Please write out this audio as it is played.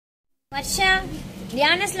வர்ஷா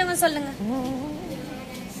தியான ஸ்லோகம் சொல்லுங்க.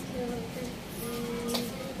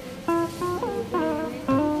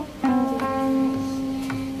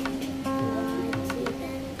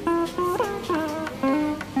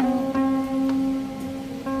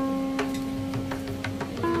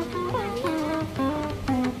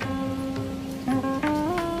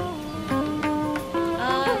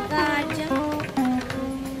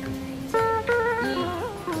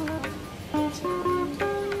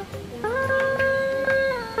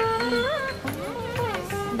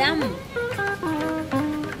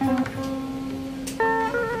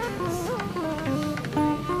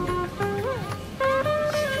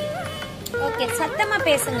 ஓகே, சத்தமா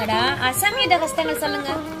பேசுங்கடா. அசம்யுத ஹஸ்தங்கள்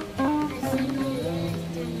சொல்லுங்க.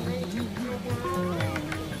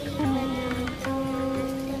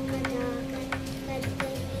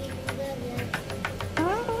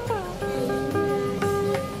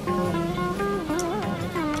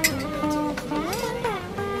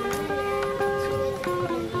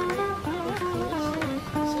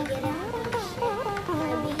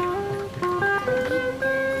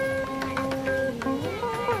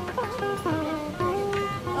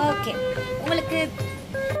 ஓகே, உங்களுக்கு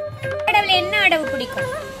அடவுல என்ன அடவு பிடிக்கும்?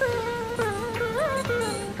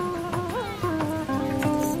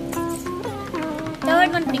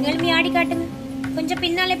 தேர்ட் ஒன் பிடிக்கும். எழுப்பி ஆடி காட்டுங்க. கொஞ்சம்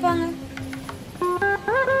பின்னாலே போங்க.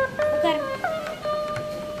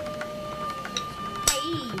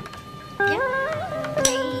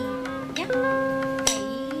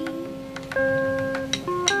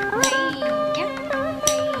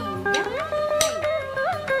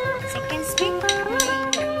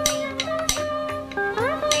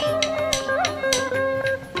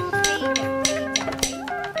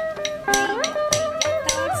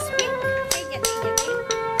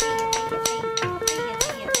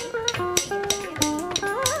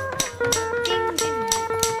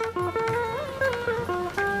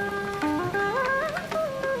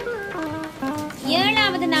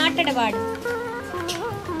 ஏழாவது நாட்டடவாடு.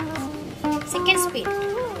 Second speed.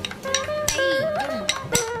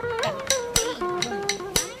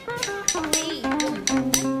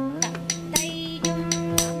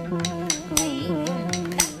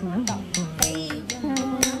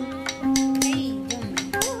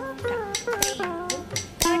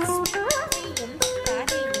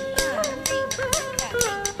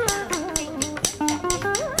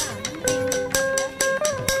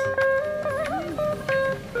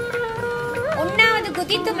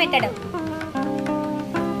 குதித்து மெட்டடம்.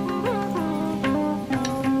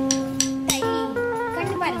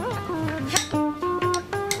 கண்ணு பாருங்க.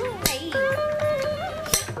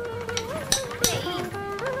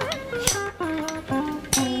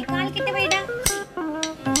 கால் கிட்ட வைடா.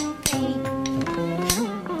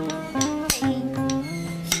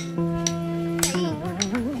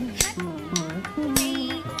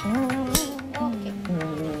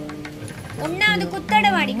 ஒன்னாவது குத்தட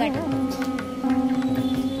வாடி காட்டு.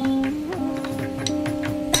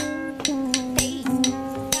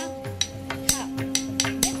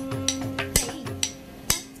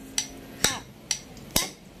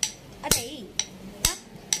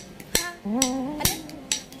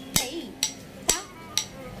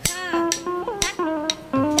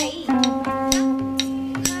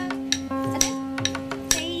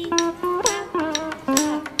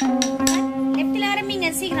 லெஃப்ட்ல ஆரம்பிங்க.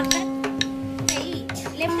 சீக்கிரம்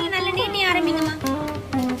லெஃப்ட்ல நல்ல நீட்டி ஆரம்பிங்கம்மா.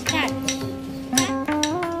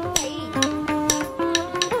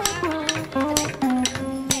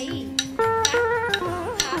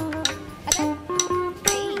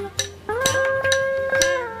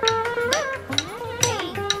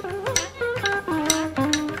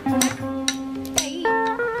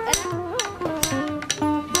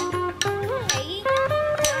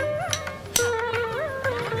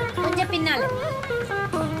 பின்னால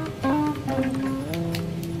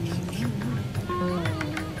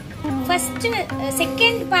first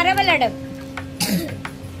second பரவலடவு.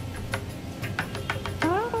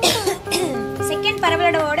 Second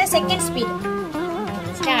பரவலடவோட second speed.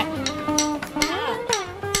 Start.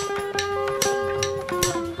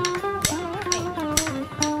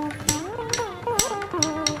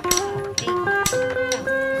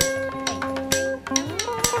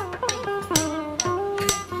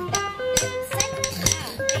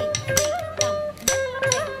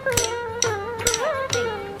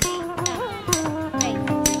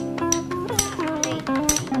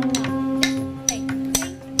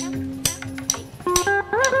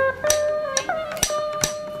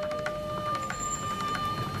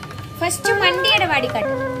 First மண்டியட வாடி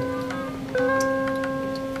காட்டு.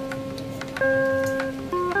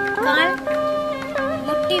 கால்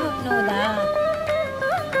முட்டி நோதா.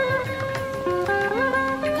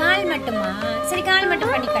 சரி கால்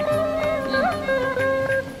மட்டும் பண்ணி காட்டு.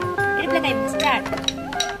 இடுப்புல கை ஸ்டார்ட்.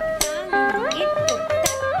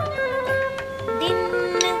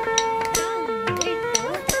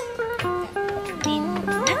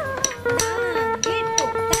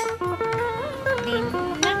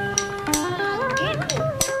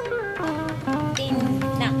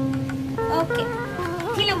 ஓகே,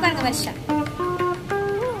 கீழே உட்காருங்க வர்ஷா.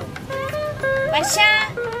 வர்ஷா,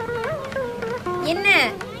 என்ன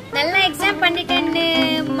நல்லா எக்ஸாம் பண்ணிட்டேன்னு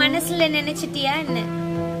மனசுல நினைச்சிட்டியா என்ன?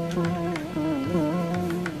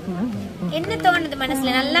 என்ன தோணுது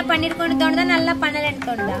மனசுல? நல்லா பண்ணிருக்கோன்னு தோணுதா, நல்லா பண்ணலன்னு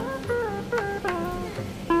தோணுதா?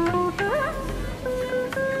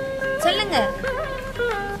 சொல்லுங்க.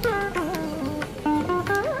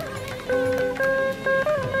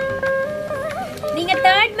 நீங்க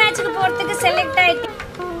தேர்ட் மேட்ச்க்கு போறதுக்கு செலக்ட் ஆயிட்டு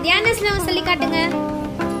தியான ஸ்லோகம் சொல்லி காட்டுங்க.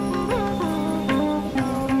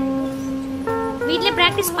 வீட்ல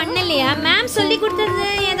பிராக்டிஸ் பண்ணலையா? மேம் சொல்லி கொடுத்தது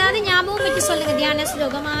ஏதாவது ஞாபகம் வச்சு சொல்லுங்க. தியான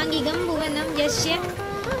ஸ்லோகம், ஆங்கிகம், புவனம், யஷ்ய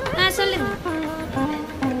சொல்லுங்க.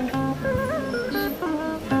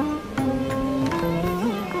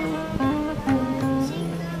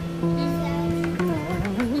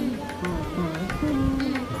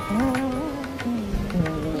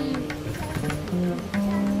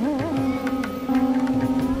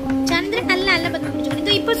 சந்திரன் நல்லா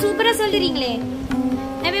பத்தி இப்ப சூப்பரா சொல்றீங்களே.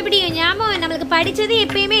 நம்ம எப்படி ஞாபகம், நம்மளுக்கு படிச்சது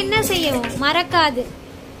எப்பயுமே என்ன செய்யும், மறக்காது,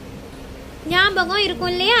 ஞாபகம்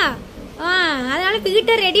இருக்கும் இல்லையா? அதனால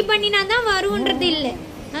வீட்டை ரெடி பண்ணினா தான் வரும்ன்றது இல்ல.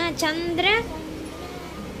 சந்திர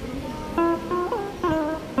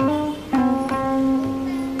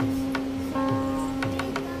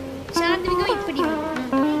சாத்விகம் இப்படி.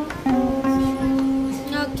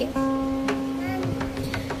 ஓகே,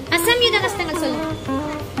 அசம்யுத கஸ்தங்கள் சொல்லுங்க.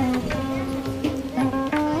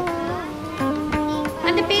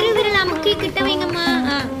 அந்த பெருவிரல் அமுக்கி கிட்ட வைங்கம்மா.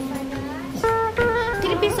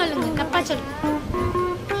 திருப்பி சொல்லுங்க, தப்பா சொல்லுங்க.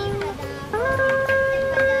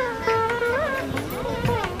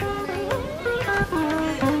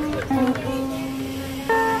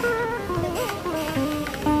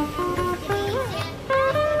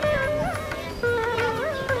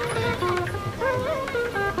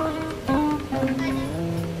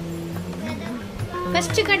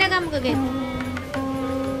 फर्स्ट கடகாமுக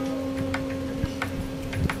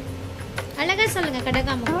அழகா சொல்லுங்க.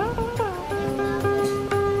 கடகாமுக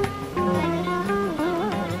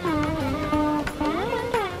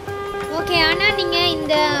ஓகே. ஆனா நீங்க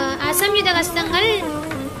இந்த அசம்யுத ஹஸ்தங்கள்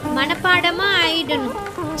மனப்பாடமா ஆயிடணும்,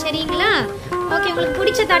 சரிங்களா? ஓகே, உங்களுக்கு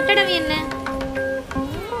பிடிச்ச தட்டடம் என்ன?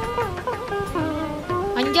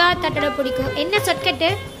 அஞ்சாவது தட்டடம் பிடிக்கும். என்ன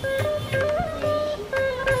சொற்கட்டு?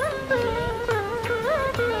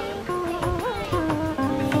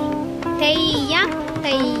 தையா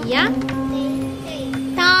தையா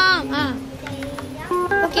தாம்.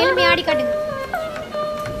 ஓகே, எழுப்பி ஆடி காட்டுங்க.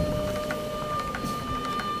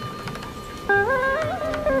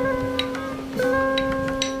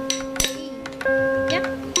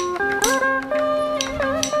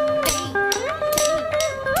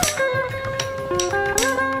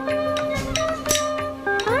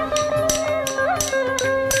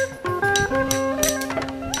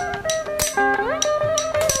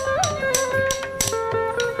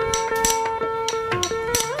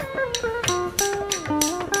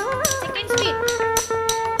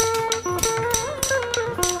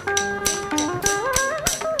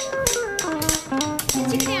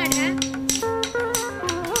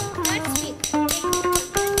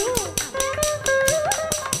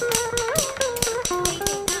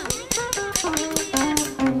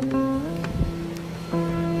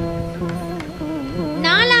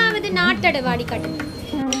 வாடி காட்டுங்க.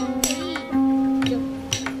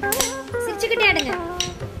 சிரிச்சுக்கிட்டே ஆடுங்க.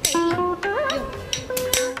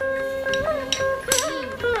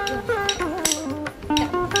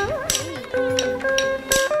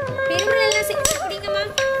 பெருவிரல் எல்லாம் சிரிச்சு பிடிங்கம்மா.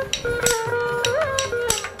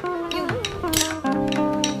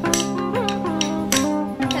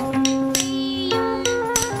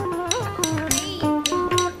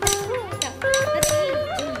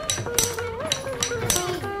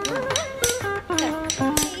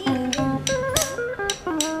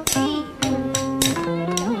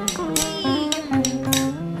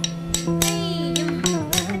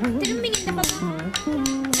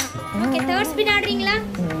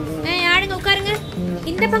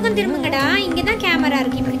 இந்த பக்கம் திரும்புங்கடா, இங்கதான் கேமரா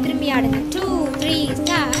இருக்கு. இப்படி திரும்பி ஆடுங்க. 2 3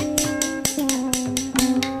 ஸ்டார்ட்.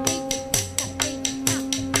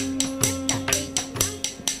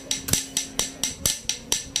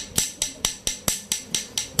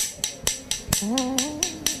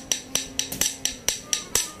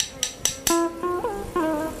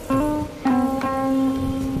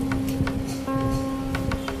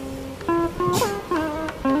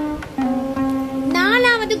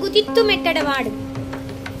 வாடு.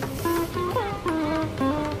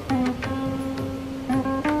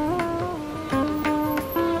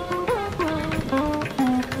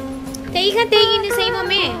 தெய்க தேய்கின்னு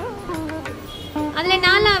செய்வோமே, அதுல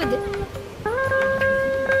 4வது.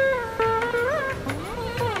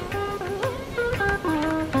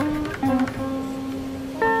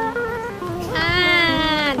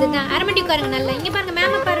 அதுதான். அரமண்டி உட்காருங்க நல்லா. இங்க பாருங்க,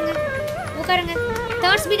 மேம பாருங்க, உட்காருங்க.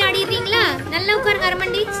 Third speed ஆடிடுறீங்களா? நல்லா உட்காருங்க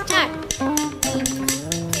அரமண்டி. ஸ்டார்ட்.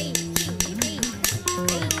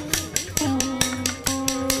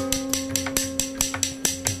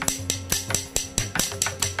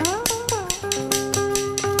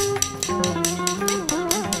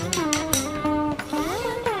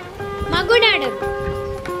 மகுடாடம்.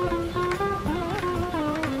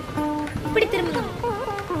 இப்படி திரும்புங்க.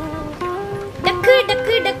 டக்கு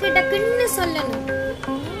டக்கு டக்கு டக்குன்னு சொல்லணும்.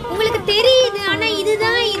 உங்களுக்கு தெரியுது, ஆனா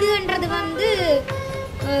இதுதான் இதுன்றது வந்து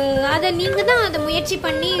அத நீங்க தான் அத முயற்சி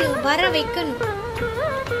பண்ணி வர வைக்கணும்.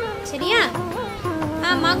 சரியா?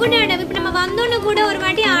 மகுடாடம் இப்ப நம்ம வந்தோன்னு கூட ஒரு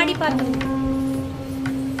வாட்டி ஆடி பார்த்தோம்.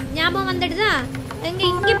 ஞாபகம் வந்துடுதா?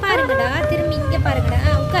 இங்க பாருங்கடா, திரும்பி இங்க பாருங்கடா.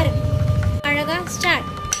 உட்காரு அழகா. ஸ்டார்ட்.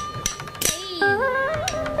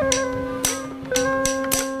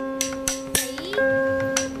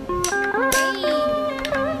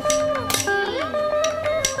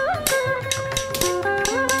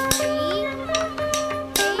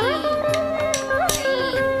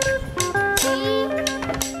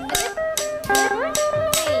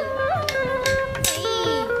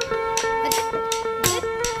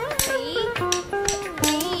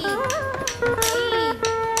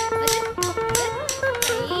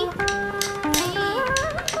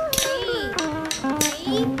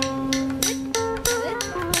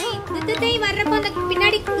 வர்றப்ப அந்த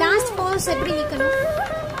பின்னாடி லாஸ்ட் பாஸ் எப்படி நிக்கணும்?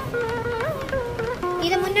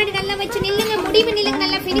 இத முன்னாடி நல்லா வச்சு நில்லுங்க. முடிவு நில்லுங்க.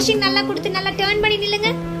 நல்லா ஃபினிஷிங் நல்லா கொடுத்து நல்லா டர்ன் பண்ணி நில்லுங்க.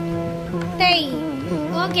 டேய்.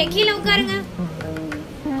 ஓகே, கீழே உட்காருங்க.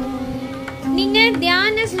 நீங்க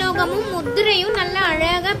தியான ஸ்லோகமும் முத்திரையும் நல்லா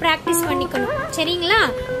அழகா பிராக்டிஸ் பண்ணிக்கணும். சரிங்களா?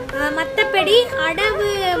 மத்தபடி அடவு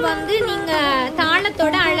வந்து நீங்க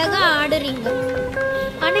தாளத்தோட அழகா ஆடுறீங்க.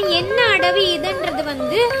 ஆனா என்ன அடவு இதுன்றது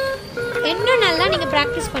வந்து இன்னும் நல்லா நீங்க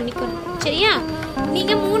பிராக்டிஸ் பண்ணிக்கணும். சரியா?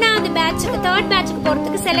 நீங்க 3வது பேட்சுக்கு, 3rd பேட்சுக்கு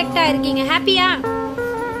போறதுக்கு செலக்ட் ஆயிருக்கீங்க. ஹாப்பியா?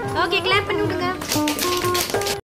 ஓகே, கிளாப் பண்ணி விடுங்க.